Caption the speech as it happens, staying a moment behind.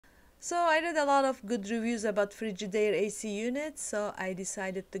So I read a lot of good reviews about Frigidaire AC units, so I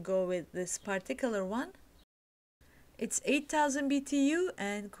decided to go with this particular one. It's 8000 BTU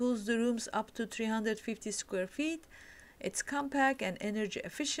and cools the rooms up to 350 square feet. It's compact and energy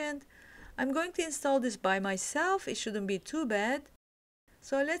efficient. I'm going to install this by myself. It shouldn't be too bad.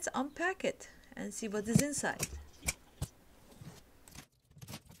 So let's unpack it and see what is inside.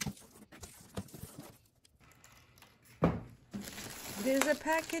 There is a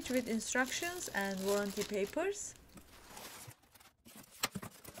package with instructions and warranty papers.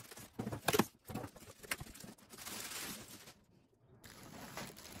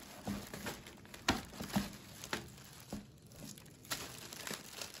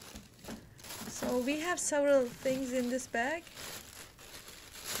 So we have several things in this bag.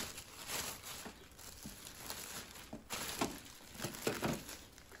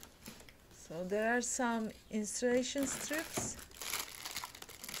 So there are some insulation strips,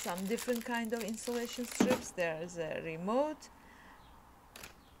 some different kind of insulation strips. There's a remote,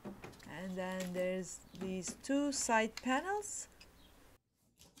 and then there's these two side panels.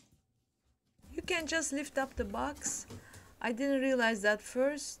 You can just lift up the box. I didn't realize that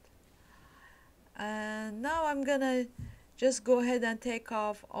first. And now I'm gonna just go ahead and take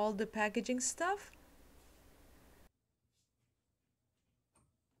off all the packaging stuff.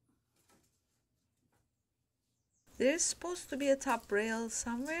 There's supposed to be a top rail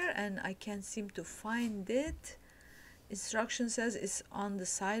somewhere and I can't seem to find it. Instruction says it's on the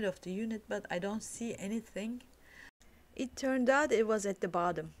side of the unit, but I don't see anything. It turned out it was at the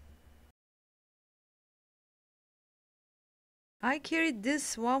bottom. I carried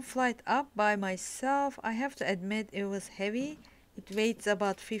this one flight up by myself. I have to admit it was heavy. It weighs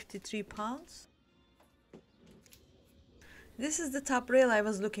about 53 pounds. This is the top rail I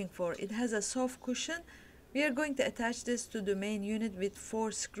was looking for. It has a soft cushion. We are going to attach this to the main unit with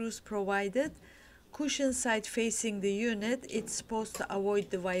 4 screws provided. Cushion side facing the unit. It's supposed to avoid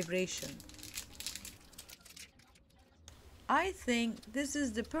the vibration. I think this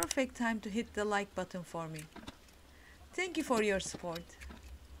is the perfect time to hit the like button for me. Thank you for your support.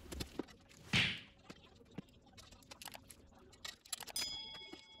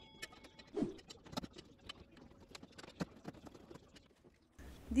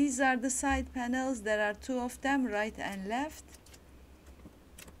 These are the side panels. There are 2 of them, right and left.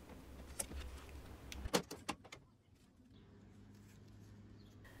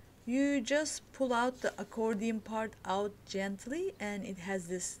 You just pull out the accordion part out gently and it has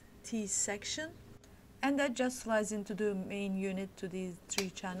this T section. And that just slides into the main unit to these 3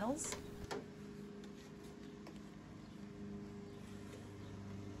 channels.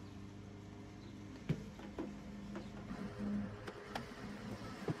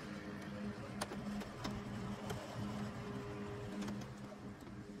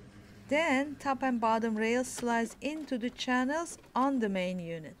 Then top and bottom rail slides into the channels on the main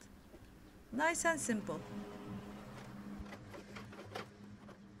unit. Nice and simple.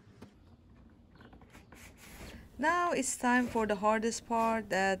 Now it's time for the hardest part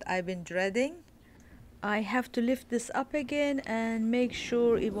that I've been dreading. I have to lift this up again and make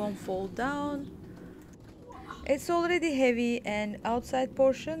sure it won't fall down. It's already heavy and outside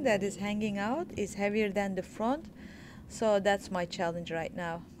portion that is hanging out is heavier than the front. So that's my challenge right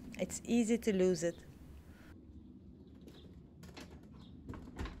now. It's easy to lose it.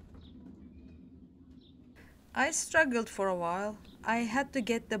 I struggled for a while. I had to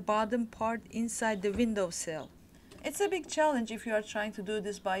get the bottom part inside the window sill. It's a big challenge if you are trying to do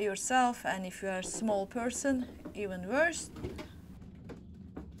this by yourself, and if you are a small person, even worse.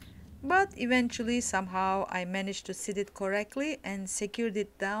 But eventually, somehow, I managed to sit it correctly and secured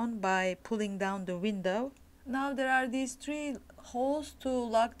it down by pulling down the window. Now there are these 3 holes to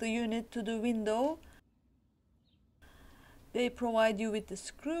lock the unit to the window. They provide you with the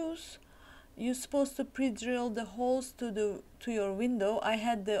screws. You're supposed to pre-drill the holes to your window. I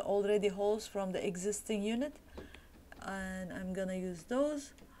had the already holes from the existing unit, and I'm gonna use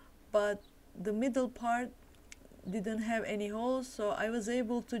those, but the middle part didn't have any holes, so I was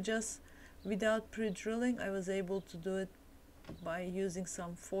able to just, without pre-drilling, I was able to do it by using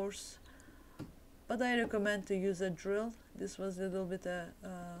some force. But I recommend to use a drill. This was a little bit a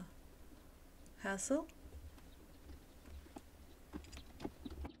hassle.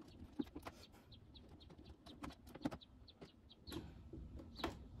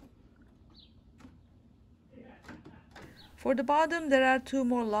 For the bottom, there are 2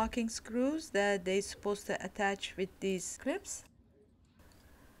 more locking screws that they're supposed to attach with these clips.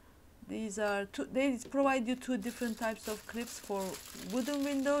 These are they provide you 2 different types of clips for wooden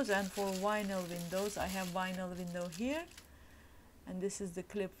windows and for vinyl windows. I have vinyl window here. And this is the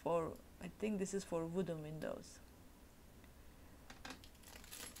clip for, I think this is for wooden windows.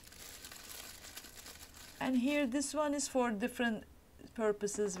 And here this one is for different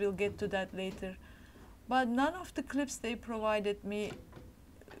purposes, we'll get to that later. But none of the clips they provided me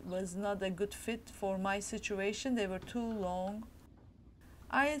was not a good fit for my situation. They were too long.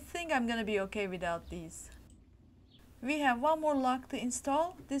 I think I'm gonna be okay without these. We have one more lock to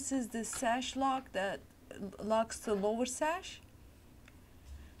install. This is the sash lock that locks the lower sash.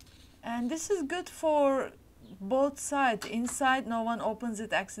 And this is good for both sides. Inside, no one opens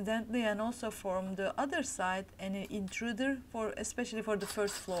it accidentally, and also from the other side, any intruder, especially for the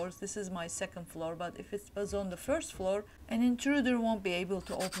first floors. This is my second floor, but if it was on the first floor, an intruder won't be able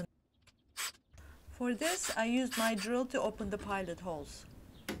to open. For this, I used my drill to open the pilot holes.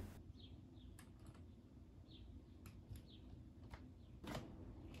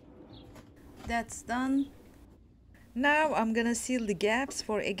 That's done. Now I'm gonna seal the gaps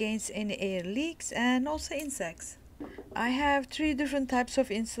for against any air leaks and also insects. I have 3 different types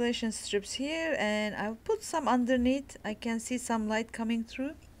of insulation strips here, and I'll put some underneath. I can see some light coming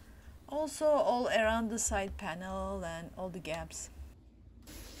through. Also all around the side panel and all the gaps.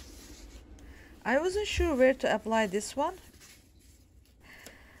 I wasn't sure where to apply this one.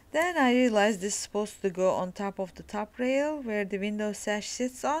 Then I realized this is supposed to go on top of the top rail where the window sash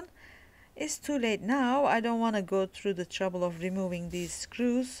sits on. It's too late now. I don't want to go through the trouble of removing these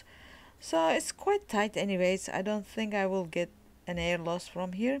screws. So it's quite tight anyways. I don't think I will get an air loss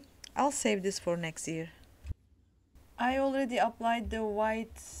from here. I'll save this for next year. I already applied the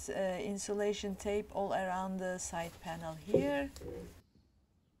white insulation tape all around the side panel here.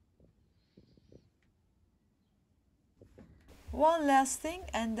 One last thing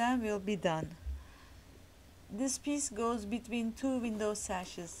and then we'll be done. This piece goes between 2 window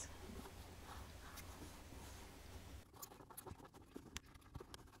sashes.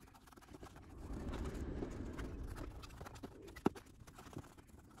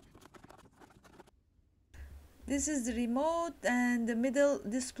 This is the remote, and the middle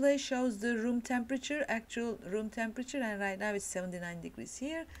display shows the room temperature, actual room temperature, and right now it's 79 degrees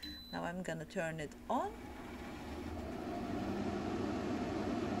here. Now I'm gonna turn it on.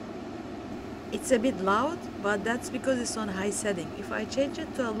 It's a bit loud, but that's because it's on high setting. If I change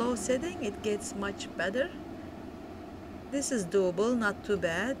it to a low setting, it gets much better. This is doable, not too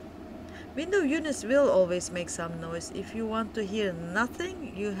bad. Window units will always make some noise. If you want to hear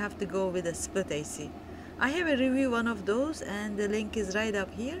nothing, you have to go with a split AC. I have a review one of those, and the link is right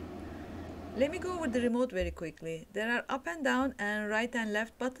up here. Let me go over the remote very quickly. There are up and down and right and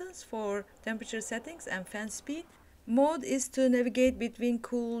left buttons for temperature settings and fan speed. Mode is to navigate between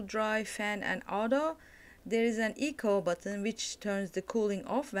cool, dry, fan and auto. There is an eco button which turns the cooling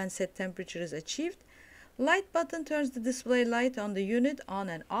off when set temperature is achieved. Light button turns the display light on the unit on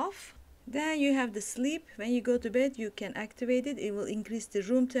and off. Then you have the sleep. When you go to bed, you can activate it. It will increase the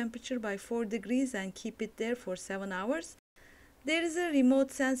room temperature by 4 degrees and keep it there for 7 hours. There is a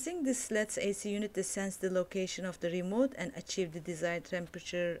remote sensing. This lets AC unit to sense the location of the remote and achieve the desired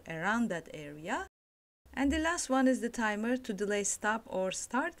temperature around that area. And the last one is the timer to delay stop or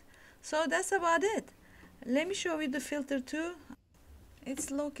start. So that's about it. Let me show you the filter too. It's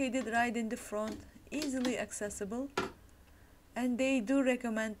located right in the front, easily accessible. And they do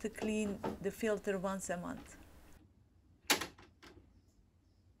recommend to clean the filter once a month.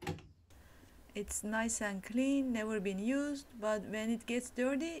 It's nice and clean, never been used, but when it gets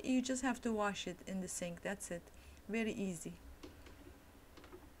dirty, you just have to wash it in the sink. That's it. Very easy.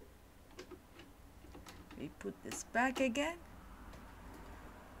 We put this back again.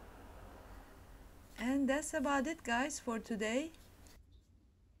 And that's about it, guys, for today.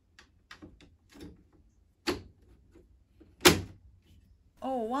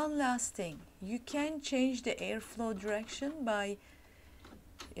 Oh, one last thing. You can change the airflow direction by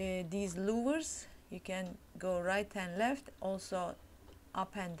these louvers. You can go right and left, also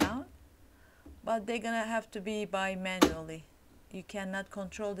up and down, but they're gonna have to be by manually. You cannot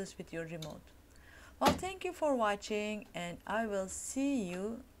control this with your remote. Well, thank you for watching, and I will see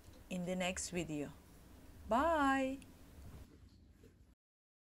you in the next video. Bye.